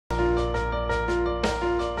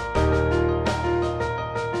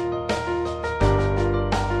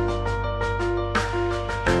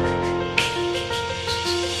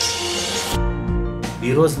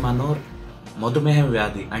ఈరోజు మనం మధుమేహం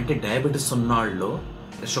వ్యాధి అంటే డయాబెటీస్ ఉన్నవాళ్ళలో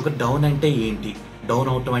షుగర్ డౌన్ అంటే ఏంటి, డౌన్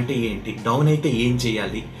అవటం అంటే ఏంటి, డౌన్ అయితే ఏం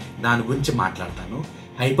చేయాలి దాని గురించి మాట్లాడతాను.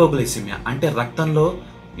 హైపోగ్లైసిమియా అంటే రక్తంలో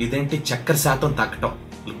ఇదేంటి చక్కెర శాతం తగ్గటం,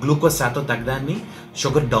 గ్లూకోజ్ శాతం తగ్గడాన్ని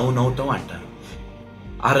షుగర్ డౌన్ అవటం అంటారు.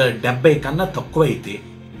 70 కన్నా తక్కువ అయితే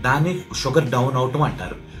దాన్ని షుగర్ డౌన్ అవటం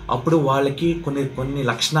అంటారు. అప్పుడు వాళ్ళకి కొన్ని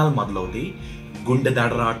లక్షణాలు మొదలవుతాయి. గుండె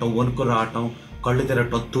దడ రావటం, వణుకు రావటం, కళ్ళు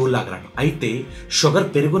తిరగటం, తూళ్ళలాగా రావటం. అయితే షుగర్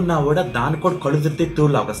పెరుగున్నా కూడా దాని కూడా కళ్ళు తిరిగితే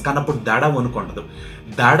తూళ్ళలాగా, కానీ అప్పుడు దడ వణుకు ఉండదు.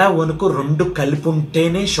 దడ వణుకు రెండు కలిపి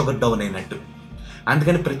ఉంటేనే షుగర్ డౌన్ అయినట్టు.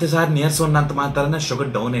 అందుకని ప్రతిసారి నీరసం ఉన్నంత మాత్రాన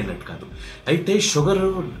షుగర్ డౌన్ అయినట్టు కాదు. అయితే షుగర్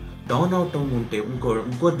డౌన్ అవటం ఉంటే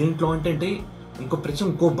ఇంకో దీంట్లో ఏంటంటే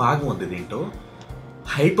ఇంకో భాగం ఉంది దీంట్లో.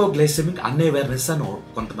 హైపోగ్లైసెమిక్ అన్అవేర్నెస్ అని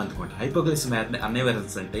కొంతమందికి ఉంటుంది. హైపోగ్లైసెమిక్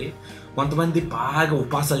అన్అవేర్నెస్ అంటే కొంతమంది బాగా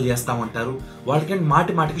ఉపాసాలు చేస్తూ ఉంటారు, వాళ్ళకి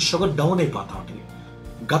మాటికి షుగర్ డౌన్ అయిపోతూ ఉంటుంది.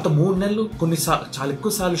 గత 3 నెలలు చాలా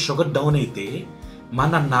ఎక్కువ సార్లు షుగర్ డౌన్ అయితే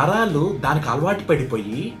మన నరాలు దానికి అలవాటు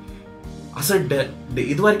పడిపోయి అసలు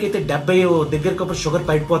ఇదివరకైతే 70 దగ్గరకు షుగర్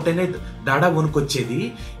పడిపోతేనే దడ వణుకు వచ్చేది.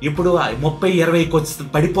 ఇప్పుడు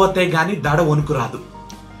 30-20 పడిపోతే కానీ దడ వణుకు రాదు.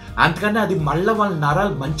 అందుకని అది మళ్ళీ వాళ్ళ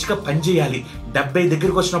నరాలు మంచిగా పనిచేయాలి. 70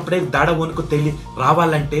 దగ్గరికి వచ్చినప్పుడే దడ వణుకు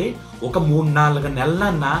రావాలంటే ఒక 3-4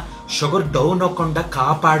 నెలలన్నా షుగర్ డౌన్ అవ్వకుండా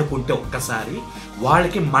కాపాడుకుంటే ఒక్కసారి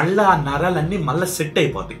వాళ్ళకి మళ్ళీ ఆ నరాలన్నీ మళ్ళీ సెట్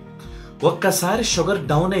అయిపోతాయి. ఒక్కసారి షుగర్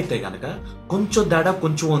డౌన్ అయితే కనుక కొంచెం దడ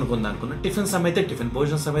కొంచెం వణుకుంది అనుకున్న, టిఫిన్ సమయతే టిఫిన్,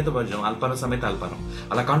 భోజనం సమయతే భోజనం, అల్పారం సమయతే అల్పారం.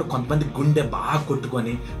 అలా కాదు కొంతమంది గుండె బాగా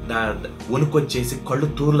కొట్టుకొని వణుకు వచ్చేసి కళ్ళు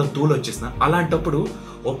తూలు వచ్చేసిన, అలాంటప్పుడు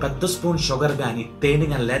ఓ పెద్ద స్పూన్ షుగర్ కానీ, తేనె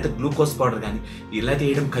కానీ, లేకపోతే గ్లూకోజ్ పౌడర్ కానీ, లేకపోతే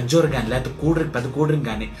వేయడం ఖర్జూర కానీ, లేకపోతే పెద్ద కూల్ డ్రింక్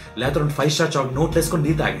కానీ, లేకపోతే 2 5 స్టార్ చాక్లెట్ నోట్లు వేసుకొని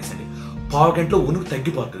నీళ్ళు తాగేసండి. పావు గంటలో వణుకు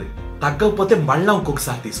తగ్గిపోతుంది. తగ్గకపోతే మళ్ళీ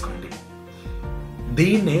ఇంకొకసారి తీసుకోండి.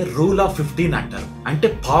 దీన్నే రూల్ ఆఫ్ 15 అంటారు. అంటే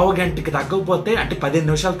పావు గంటకి తగ్గకపోతే, అంటే 15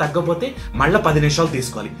 నిమిషాలు తగ్గకపోతే మళ్ళీ 10 నిమిషాలు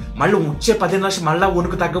తీసుకోవాలి. మళ్ళీ వచ్చే 10 నిమిషాలు మళ్ళీ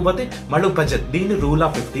వణుకు తగ్గకపోతే మళ్ళీ 10. దీన్ని రూల్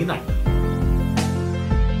ఆఫ్ 15 అంటారు.